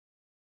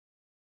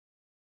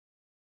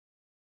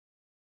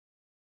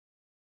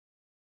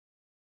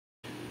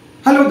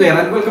Hello there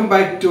and welcome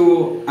back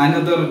to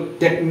another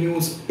tech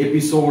news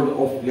episode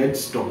of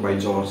Let's Talk by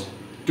George.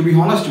 To be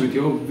honest with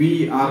you,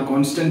 we are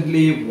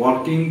constantly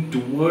working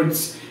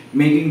towards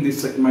making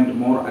this segment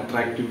more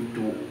attractive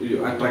to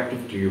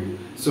you.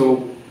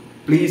 So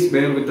please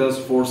bear with us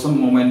for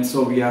some moments.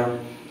 So we are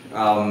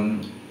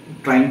um,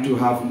 trying to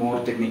have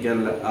more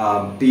technical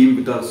team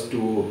with us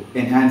to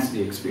enhance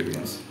the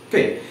experience.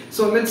 Okay,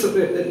 so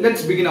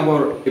let's begin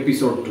our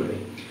episode today.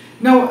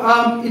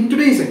 Now, in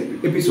today's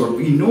episode,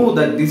 we know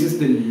that this is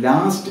the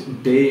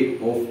last day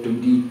of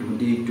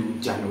 2022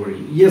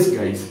 January. Yes,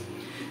 guys,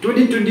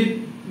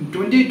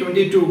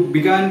 2022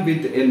 began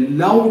with a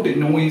loud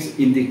noise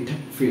in the tech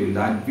field,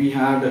 and we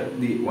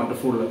had the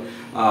wonderful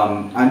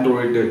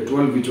Android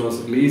 12, which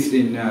was released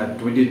in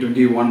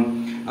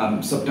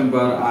 2021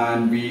 September,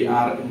 and we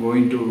are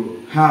going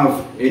to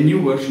have a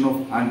new version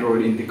of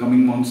Android in the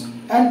coming months,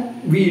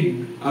 and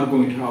we are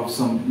going to have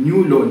some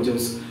new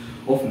launches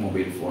of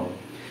mobile phone.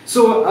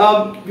 So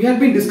we had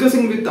been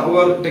discussing with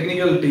our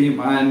technical team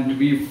and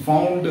we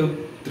found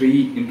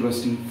three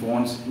interesting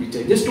phones which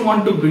I just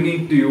want to bring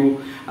it to you,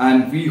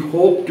 and we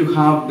hope to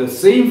have the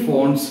same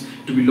phones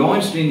to be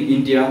launched in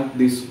India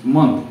this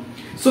month.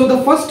 So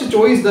the first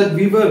choice that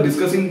we were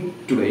discussing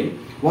today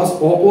was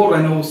Oppo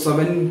Reno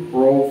 7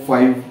 Pro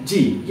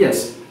 5G.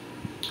 Yes,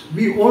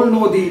 we all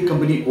know the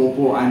company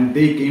Oppo, and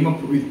they came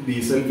up with the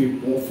selfie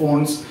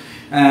phones,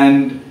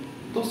 and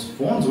those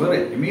phones were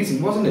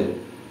amazing, wasn't it?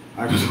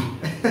 I don't know.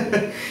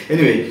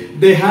 Anyway,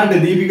 they had the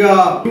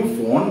Deepika 2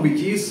 phone which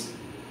is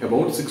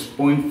about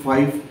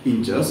 6.5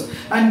 inches,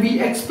 and we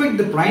expect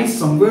the price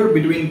somewhere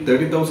between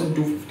 30,000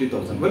 to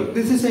 50,000. Well,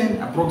 this is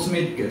an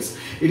approximate guess.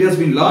 It has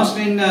been launched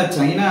in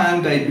China,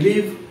 and I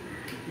believe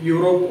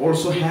Europe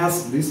also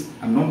has this.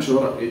 I'm not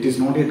sure, it is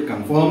not yet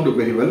confirmed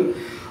very well.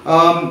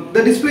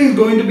 The display is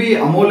going to be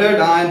AMOLED,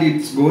 and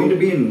it's going to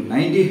be in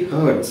 90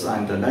 Hz,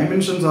 and the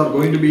dimensions are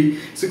going to be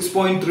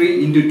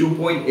 6.3 into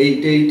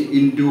 2.88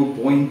 into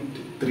 0.30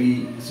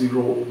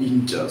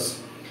 inches.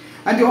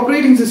 And the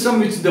operating system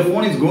which the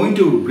phone is going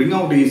to bring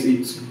out is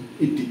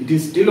it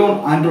is still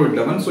on Android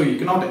 11, so you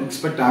cannot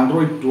expect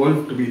Android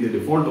 12 to be the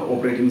default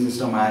operating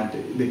system, and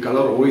the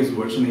color OS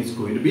version is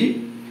going to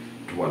be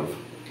 12.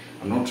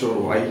 I'm not sure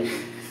why.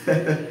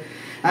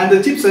 And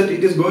the chipset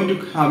it is going to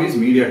have is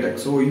MediaTek,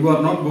 so you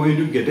are not going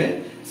to get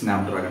a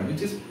Snapdragon,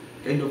 which is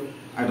kind of,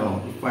 I don't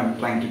know, if I'm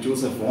trying to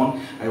choose a phone,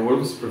 I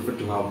always prefer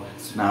to have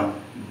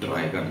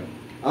Snapdragon.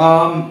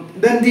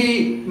 Then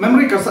the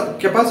memory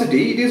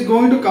capacity, it is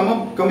going to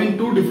come in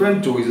two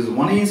different choices.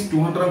 One is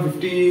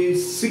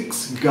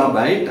 256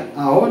 GB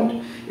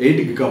and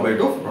 8 GB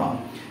of RAM.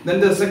 Then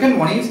the second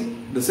one is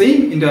the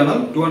same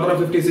internal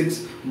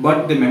 256,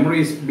 but the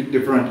memory is a bit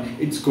different.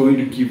 It's going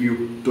to give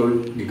you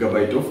 12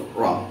 GB of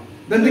RAM.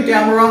 Then the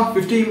camera,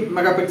 50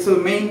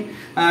 megapixel main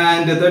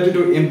and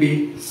 32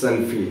 MP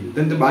selfie.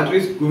 Then the battery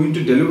is going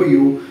to deliver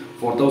you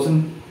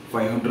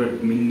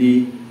 4500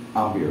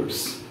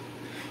 milliamperes.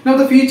 Now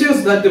the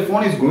features that the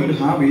phone is going to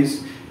have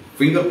is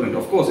fingerprint.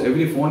 Of course,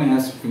 every phone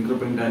has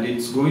fingerprint, and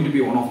it's going to be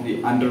one of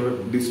the under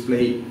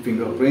display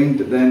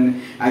fingerprint.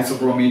 Then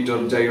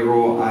accelerometer,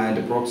 gyro,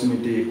 and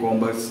proximity,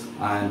 compass,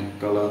 and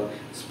color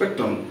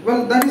spectrum.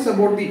 Well, that is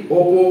about the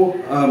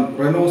Oppo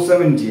Reno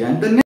 7G.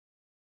 And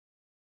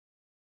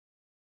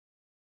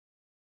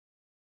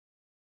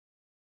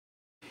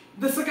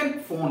the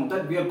second phone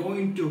that we are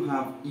going to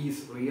have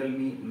is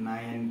Realme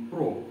 9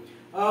 Pro.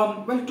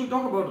 Well, to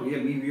talk about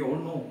Realme, we all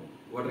know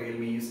what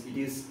Realme is. It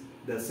is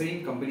the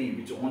same company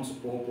which owns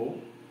Oppo,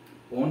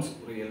 owns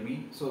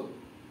Realme. So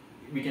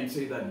we can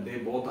say that they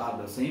both are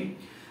the same.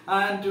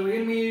 And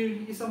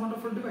Realme is a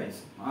wonderful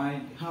device.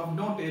 I have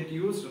not yet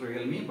used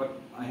Realme, but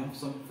I have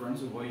some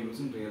friends who are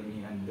using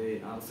Realme, and they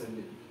are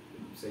saying,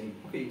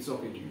 okay, it's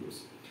okay to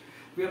use.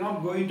 We are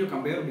not going to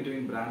compare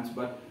between brands,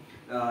 but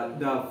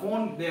the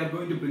phone they are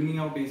going to bringing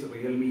out is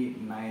Realme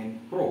 9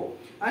 Pro,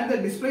 and the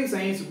display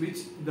size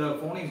which the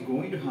phone is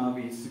going to have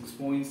is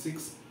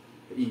 6.6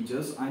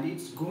 inches, and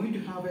it's going to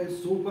have a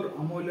super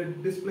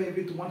AMOLED display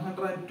with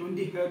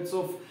 120 Hz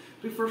of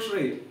refresh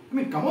rate. I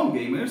mean, come on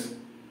gamers,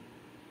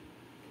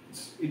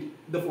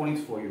 the phone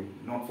is for you,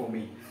 not for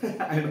me.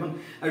 I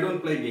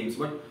don't play games,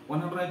 but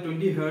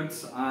 120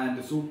 Hz and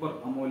super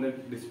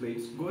AMOLED display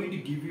is going to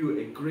give you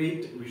a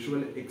great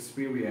visual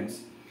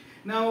experience.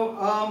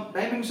 Now,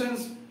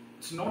 dimensions,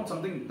 it's not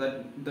something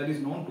that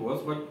is known to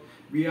us, but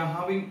we are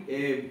having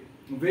a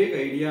vague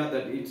idea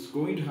that it's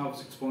going to have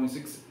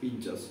 6.6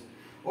 inches.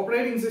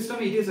 Operating system,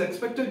 it is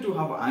expected to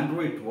have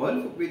Android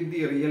 12 with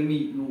the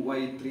Realme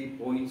UI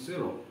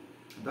 3.0.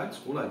 That's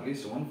cool, at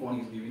least one phone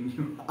is giving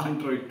you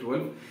Android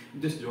 12.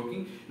 Just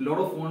joking. A lot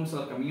of phones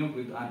are coming up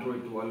with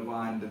Android 12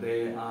 and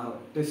they are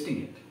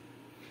testing it.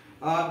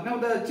 Now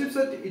the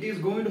chipset it is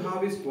going to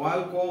have is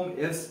Qualcomm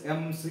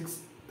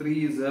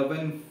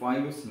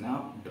SM6375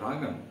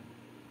 Snapdragon,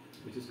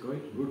 which is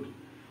quite good.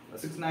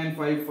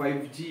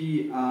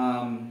 6955G.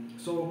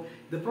 So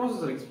the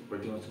processor is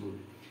pretty much good.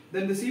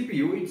 Then the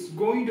CPU, it's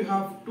going to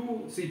have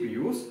two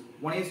CPUs.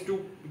 One is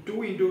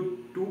 2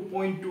 into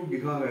 2.2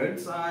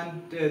 gigahertz,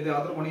 and the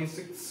other one is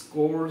 6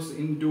 cores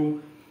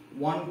into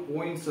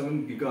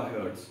 1.7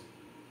 gigahertz.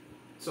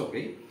 It's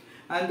okay.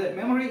 And the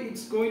memory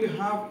it's going to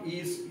have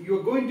is,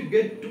 you're going to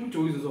get two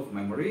choices of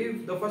memory.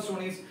 The first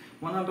one is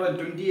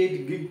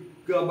 128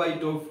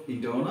 gigabyte of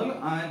internal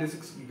and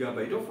 6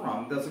 gigabyte of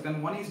RAM. The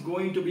second one is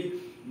going to be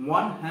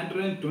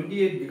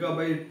 128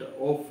 gigabyte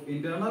of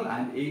internal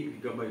and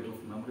 8 gigabyte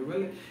of memory.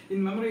 Well,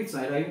 in memory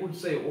side, I would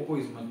say Oppo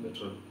is much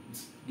better.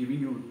 It's giving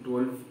you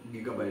 12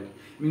 gigabyte.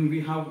 I mean,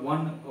 we have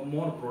one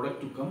more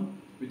product to come,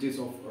 which is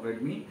of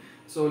Redmi.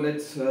 So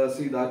let's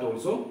see that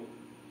also.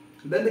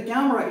 Then the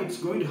camera, it's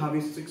going to have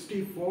a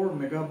 64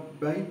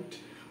 megabyte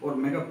or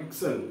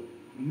megapixel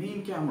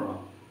main camera.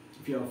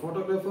 If you are a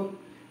photographer,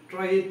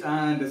 try it.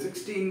 And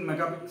 16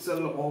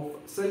 megapixel of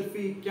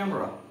selfie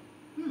camera.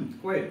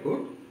 Quite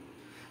good.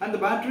 And the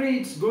battery,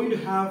 it's going to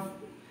have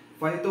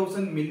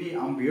 5000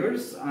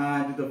 milliamperes,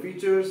 and the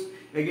features,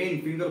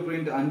 again,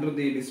 fingerprint under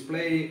the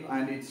display,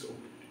 and it's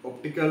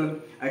optical,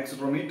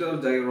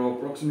 accelerometer, gyro,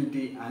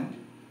 proximity and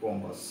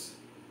compass.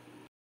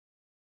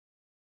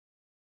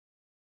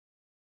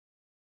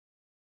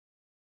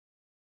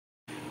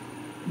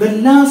 The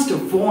last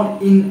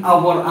phone in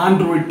our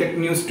Android tech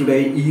news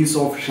today is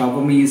of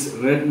Xiaomi's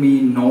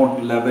Redmi Note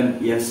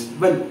 11s.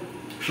 Well,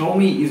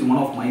 Xiaomi is one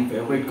of my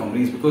favorite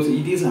companies because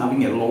it is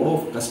having a lot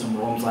of custom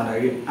ROMs, and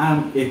I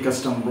am a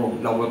custom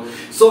ROM lover.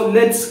 So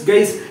let's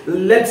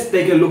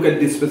take a look at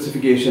the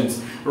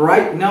specifications.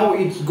 Right now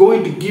it's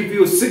going to give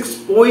you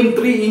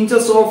 6.3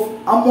 inches of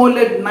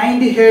AMOLED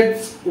 90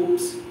 Hz.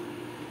 Oops,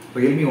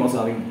 Realme was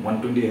having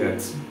 120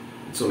 Hz.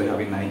 It's only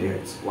having 90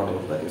 Hz, whatever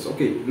that is.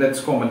 Okay, let's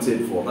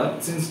compensate for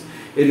that since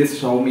it is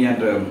Xiaomi,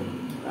 and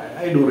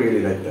I do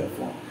really like that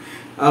phone.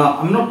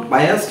 I'm not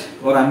biased,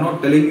 or I'm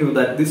not telling you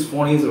that this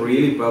phone is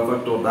really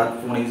perfect or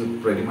that phone is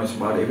pretty much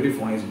bad. Every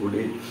phone is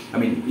good. I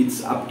mean,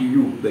 it's up to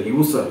you, the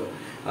user,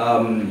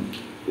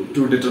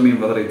 to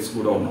determine whether it's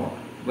good or not.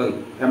 Well,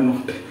 I'm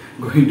not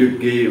going to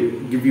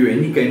give you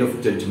any kind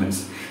of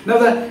judgments. Now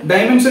the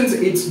dimensions,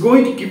 it's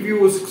going to give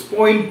you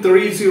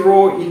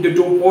 6.30 into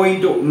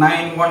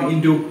 2.91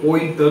 into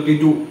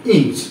 0.32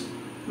 inch.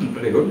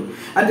 Very good.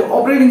 And the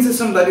operating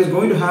system that is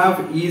going to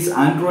have is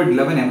Android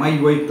 11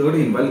 MIUI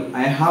 13. Well,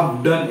 I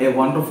have done a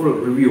wonderful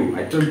review.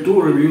 Actually,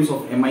 2 reviews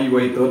of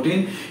MIUI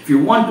 13. If you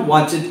want to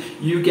watch it,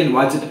 you can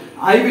watch it.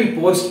 I will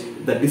post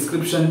the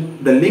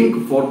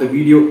link for the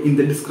video in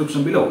the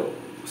description below.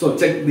 So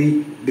check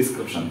the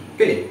description.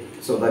 Okay.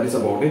 So that is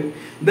about it.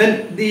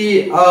 Then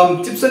the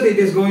chipset it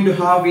is going to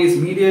have is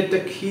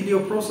MediaTek Helio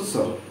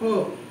processor.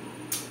 Oh,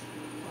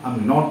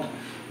 I'm not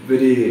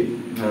very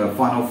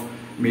fan of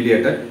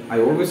MediaTek. I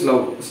always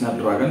love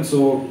Snapdragon,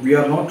 so we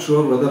are not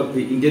sure whether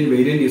the Indian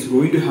variant is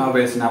going to have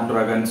a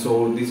Snapdragon,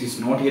 so this is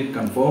not yet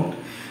confirmed.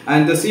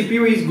 And the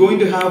CPU is going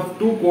to have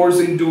 2 cores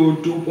into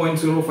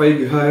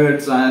 2.05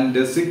 GHz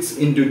and 6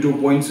 into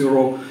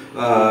 2.0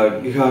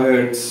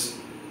 GHz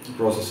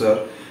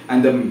processor.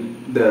 And the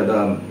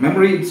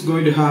memory, it's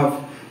going to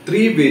have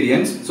 3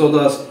 variants. So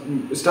the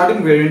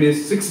starting variant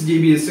is 6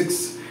 GB,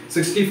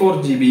 64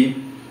 GB.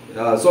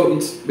 So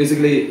it's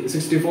basically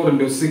 64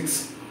 into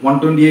 6.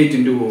 128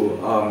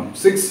 into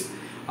 6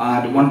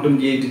 and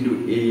 128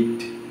 into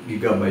 8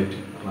 gigabyte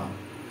RAM.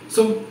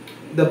 So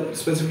the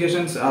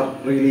specifications are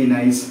really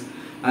nice,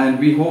 and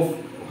we hope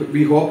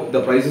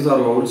the prices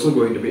are also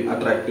going to be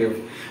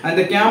attractive. And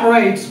the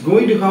camera, it's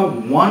going to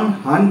have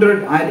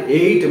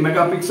 108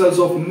 megapixels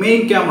of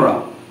main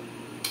camera.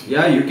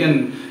 Yeah, you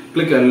can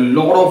click a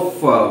lot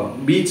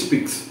of beach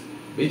pics.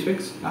 Beach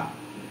pics? Nah.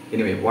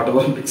 Anyway,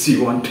 whatever pics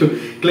you want to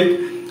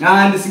click.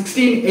 And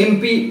 16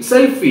 MP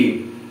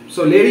selfie.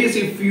 So ladies,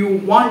 if you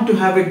want to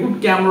have a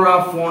good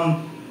camera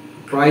phone,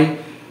 try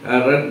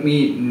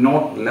Redmi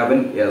Note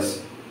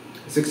 11s,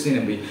 16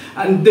 MP.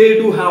 And they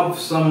do have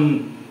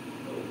some,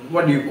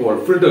 what do you call,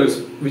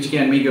 filters which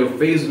can make your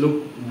face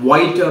look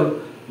whiter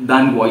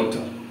than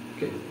whiter.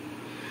 Okay.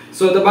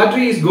 So the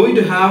battery is going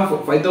to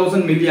have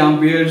 5000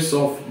 milliamperes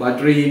of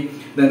battery.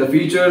 Then the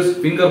features,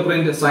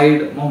 fingerprint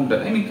side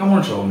mounted. I mean, come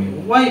on,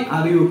 Xiaomi, why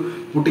are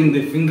you putting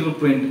the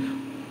fingerprint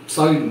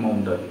side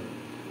mounted?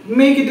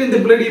 Make it in the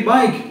bloody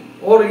bike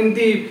or in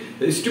the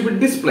stupid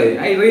display.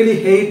 I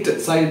really hate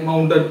side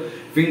mounted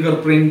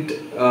fingerprint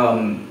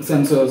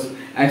sensors,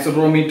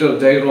 accelerometer,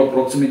 gyro,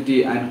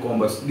 proximity and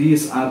compass.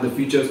 These are the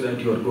features that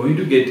you are going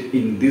to get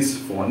in this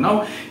phone.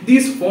 Now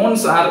these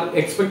phones are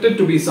expected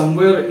to be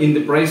somewhere in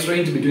the price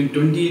range between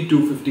 20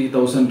 to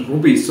 50,000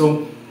 rupees.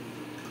 So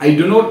I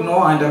do not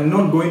know, and I'm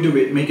not going to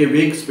make a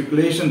vague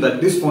speculation that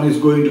this phone is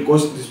going to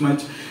cost this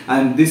much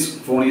and this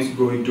phone is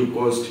going to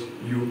cost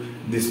you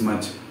this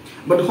much.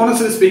 But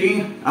honestly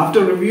speaking,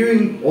 after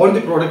reviewing all the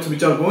products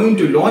which are going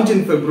to launch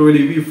in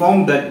February, we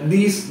found that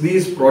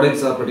these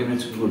products are pretty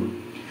much good.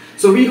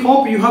 So we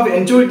hope you have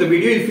enjoyed the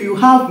video. If you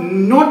have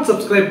not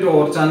subscribed to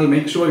our channel,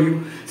 make sure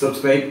you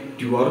subscribe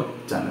to our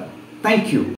channel. Thank you.